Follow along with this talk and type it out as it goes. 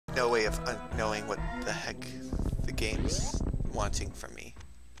no way of knowing what the heck the game's wanting from me.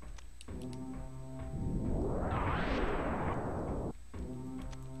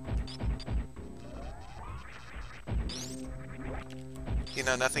 You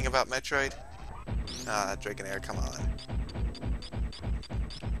know nothing about Metroid? Ah, Dragonair, come on.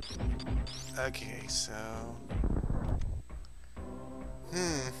 Okay, so...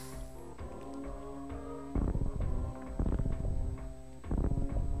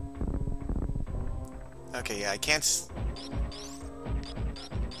 Okay, yeah, I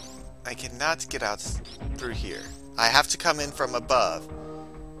cannot get out through here. I have to come in from above.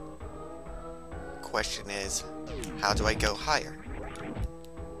 Question is, how do I go higher?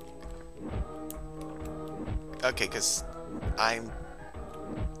 Okay, because I'm...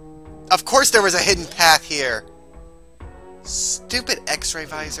 Of course there was a hidden path here! Stupid X-ray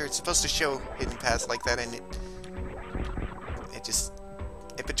visor. It's supposed to show hidden paths like that, and it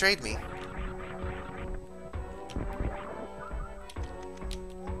betrayed me.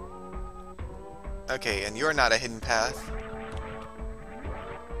 Okay, and you're not a hidden path.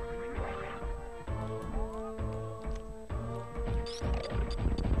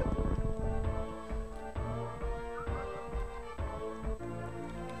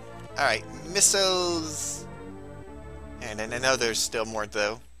 Alright, missiles! And I know there's still more,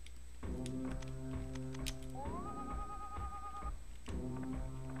 though.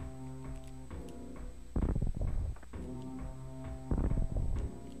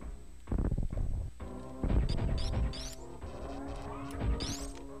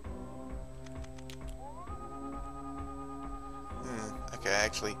 Okay,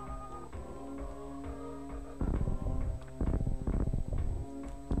 actually...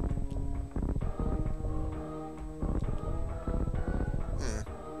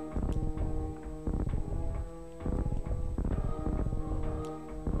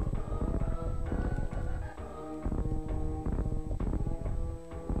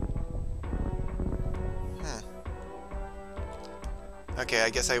 Okay, I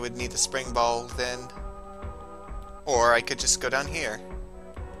guess I would need the spring ball then. Or I could just go down here.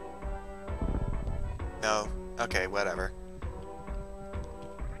 No. Okay, whatever.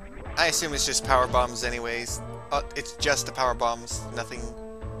 I assume it's just power bombs anyways. It's just the power bombs. Nothing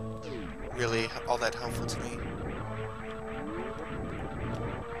really all that helpful to me.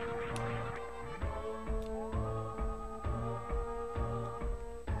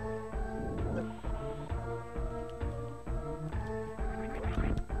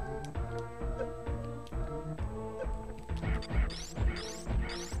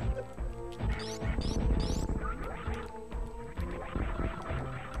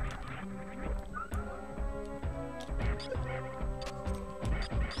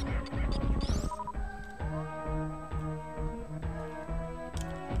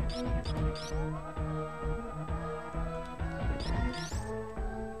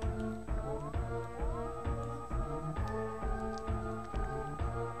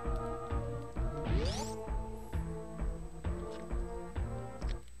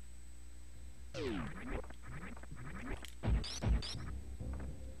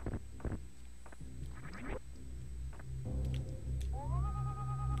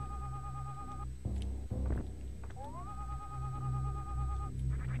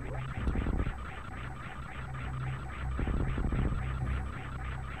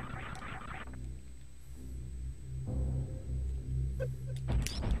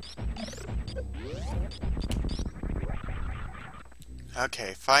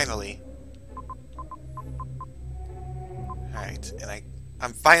 Okay, finally. Alright, and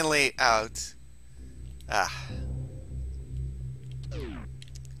I'm finally out. Ah.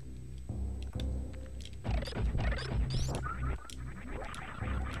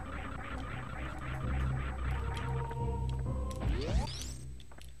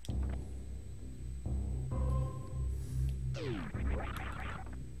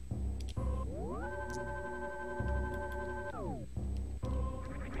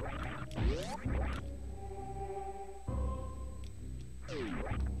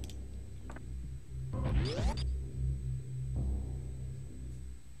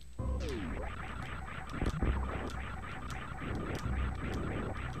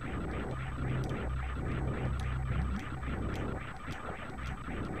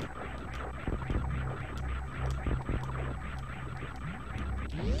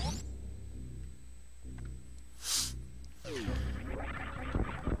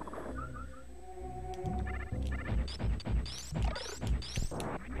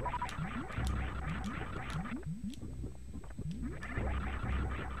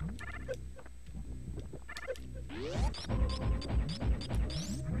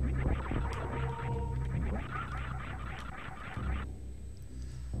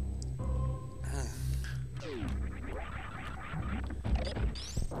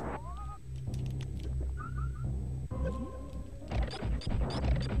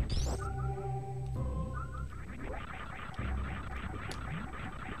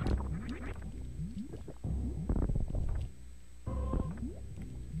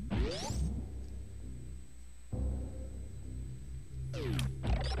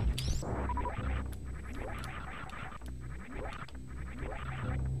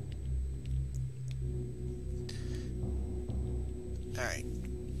 Alright.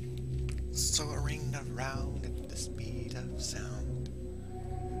 Soaring around at the speed of sound.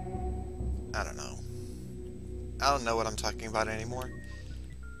 I don't know. I don't know what I'm talking about anymore.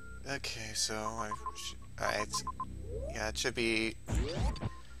 Okay, so alright. Yeah, it should be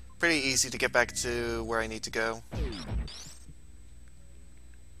pretty easy to get back to where I need to go.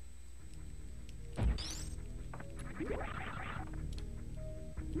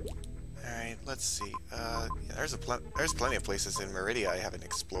 Alright, let's see. Yeah, there's plenty of places in Meridia I haven't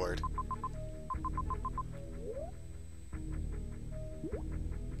explored.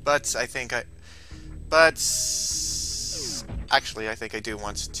 But actually, I think I do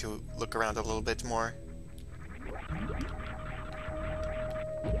want to look around a little bit more.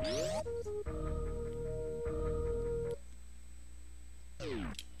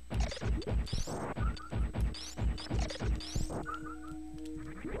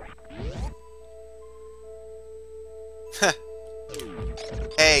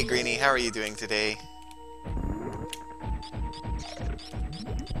 Hey, Greenie, how are you doing today?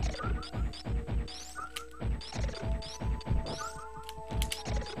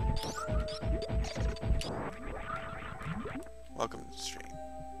 Welcome to the stream.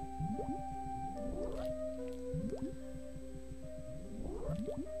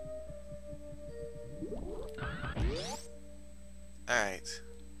 Alright.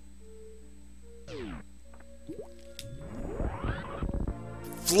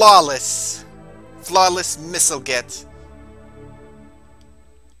 Flawless! Flawless missile get.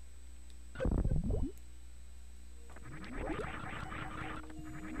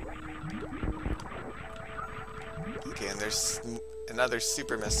 Okay, and there's another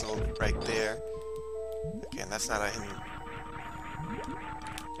super missile right there. Okay, and that's not a hidden...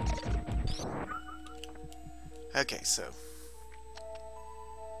 Okay, so...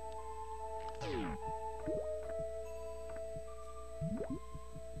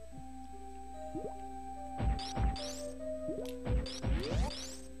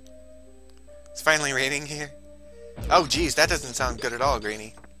 It's finally raining here. Oh, geez, that doesn't sound good at all,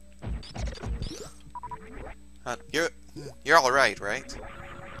 Greenie. You're all right, right?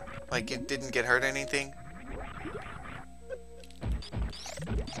 Like you didn't get hurt or anything?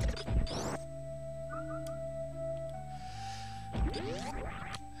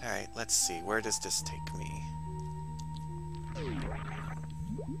 All right, let's see. Where does this take me?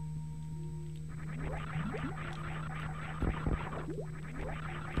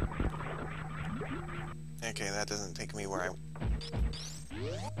 Okay, that doesn't take me where I...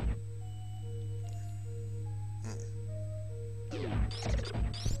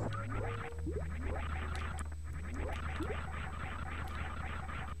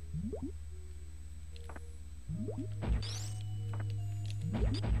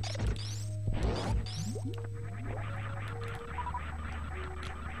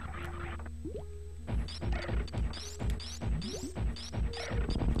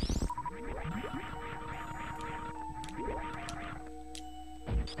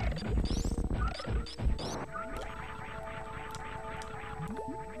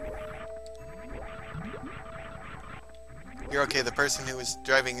 You're okay, the person who was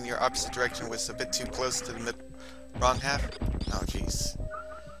driving in your opposite direction was a bit too close to the wrong half? Oh, jeez.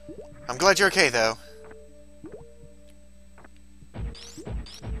 I'm glad you're okay, though.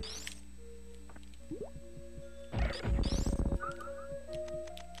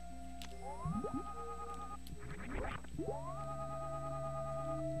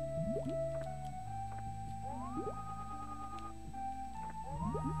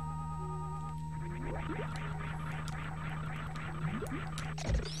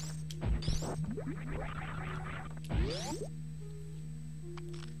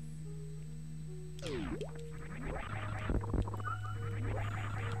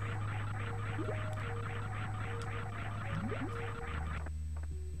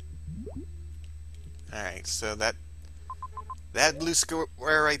 Alright, so that blue square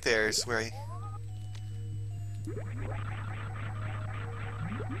right there is where I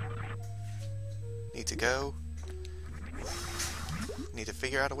need to go. Need to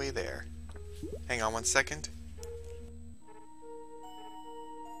figure out a way there. Hang on one second.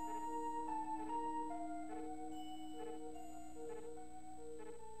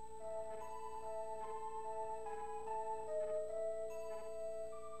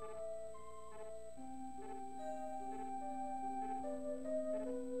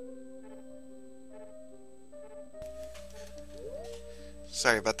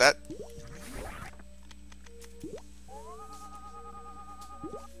 Sorry about that.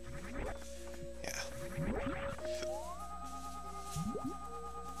 Yeah.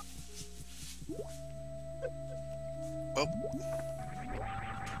 Oh.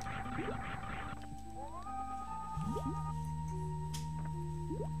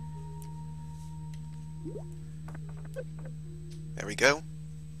 There we go.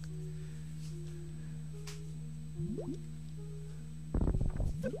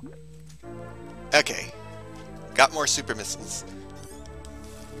 Okay. Got more super missiles.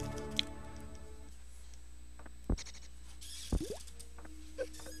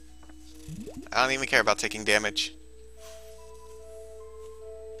 I don't even care about taking damage.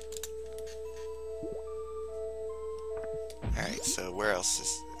 Alright, so where else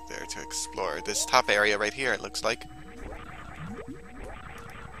is there to explore? This top area right here, it looks like.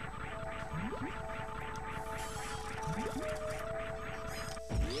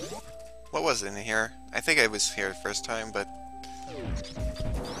 What was in here? I think I was here the first time, but...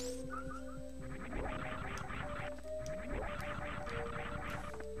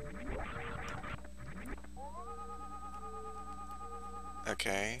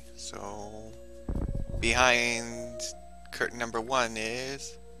 Okay, so... behind curtain number 1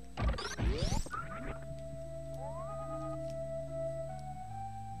 is...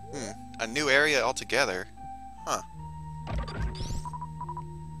 a new area altogether. Huh.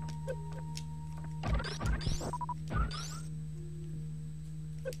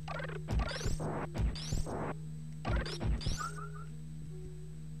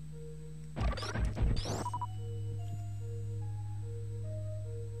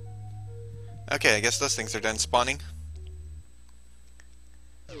 Okay, I guess those things are done spawning.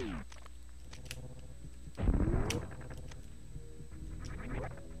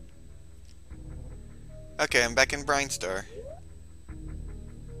 Okay, I'm back in Brinestar.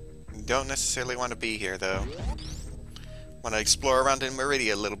 Don't necessarily want to be here, though. Want to explore around in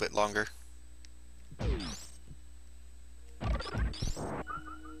Meridia a little bit longer.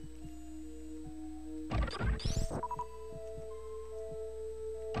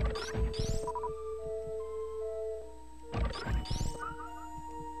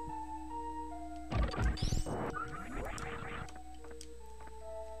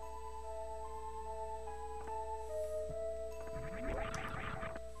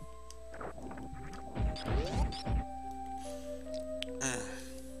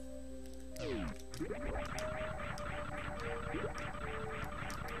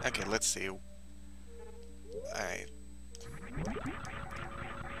 Okay, let's see. Alright.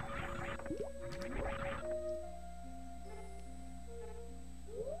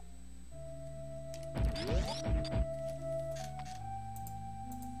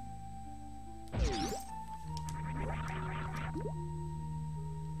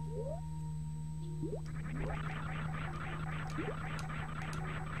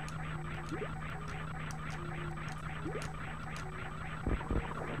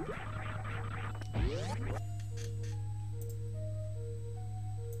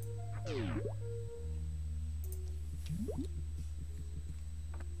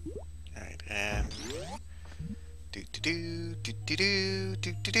 Alright, and do do do do do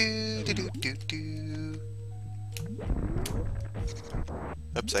do do do do do do.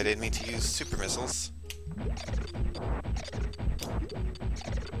 Oops, I didn't mean to use super missiles.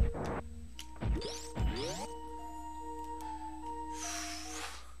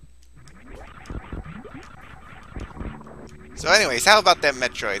 So anyways, how about them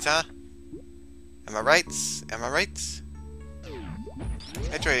Metroids, huh? Am I right? Am I right?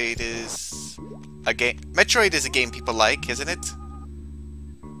 Metroid is a game. Metroid is a game people like, isn't it?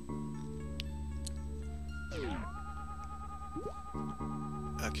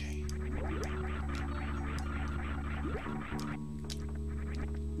 Okay.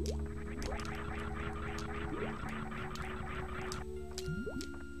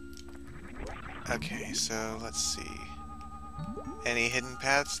 Okay, so let's see. Any hidden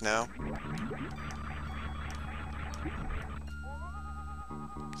paths? No.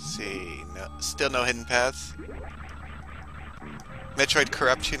 See, no, still no hidden paths. Metroid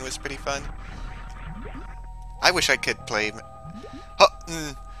Corruption was pretty fun. I wish I could play...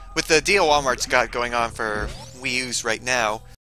 with the deal Walmart's got going on for Wii U's right now,